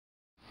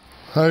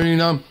How do you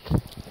know?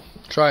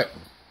 Try it.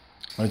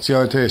 Let's see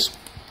how it tastes.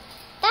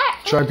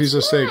 Try a piece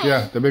of steak.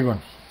 Yeah, the big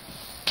one.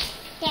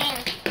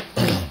 Damn.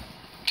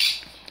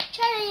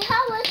 Charlie,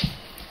 how was...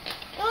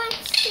 I want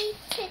to see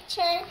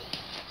picture.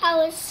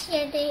 How was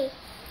your day?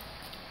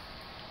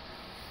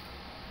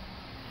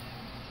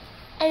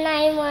 And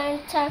I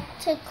want to talk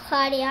to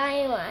Claudia.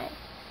 I want.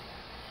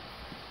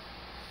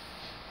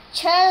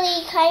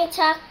 Charlie, can I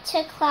talk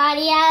to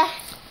Claudia?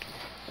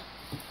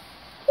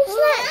 He's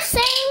not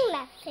saying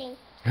nothing.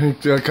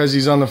 Because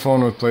he's on the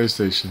phone with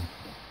PlayStation.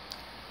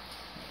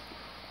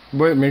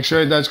 Wait, make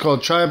sure that's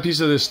called. Try a piece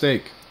of the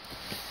steak.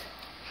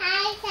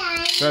 Hi,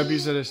 Daddy. Try a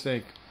piece of the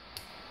steak.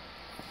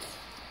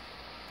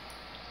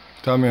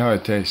 Tell me how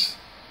it tastes.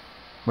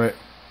 Wait.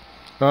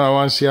 No, I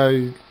want to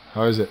see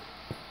how is it?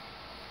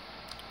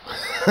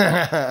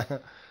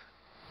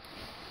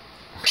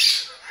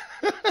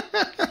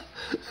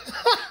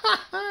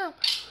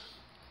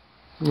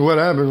 What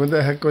happened? What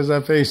the heck was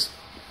that face?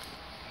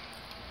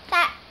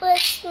 That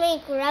was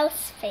my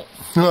gross face.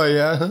 Oh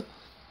yeah?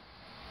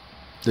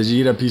 Did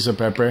you eat a piece of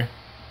pepper?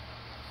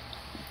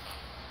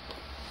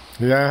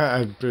 Yeah,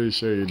 I'm pretty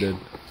sure you did.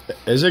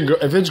 Is it?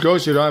 If it's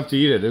gross, you don't have to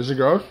eat it. Is it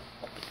gross?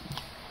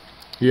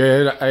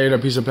 Yeah, I ate a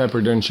piece of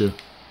pepper, didn't you?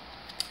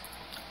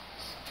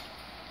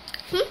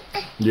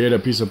 You ate a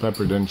piece of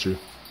pepper, didn't you?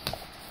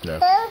 Yeah.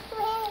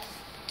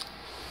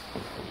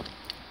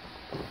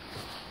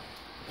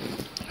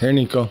 Here,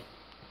 Nico.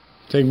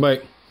 Take a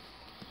bite.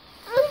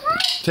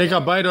 Take a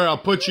bite or I'll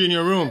put you in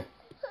your room.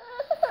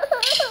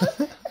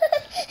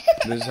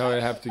 This is how I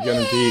have to get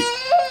him to eat.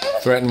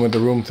 Threaten with the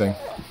room thing.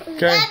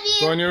 Okay,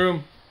 go in your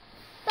room.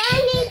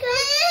 Bye, Nico.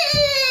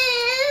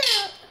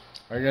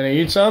 Are you gonna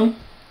eat some?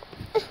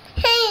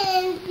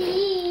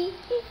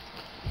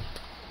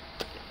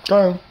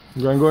 Okay,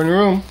 you're gonna go in your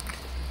room.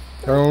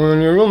 Don't go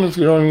in your room if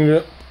you don't eat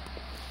it.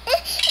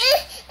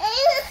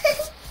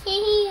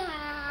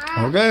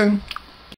 Okay.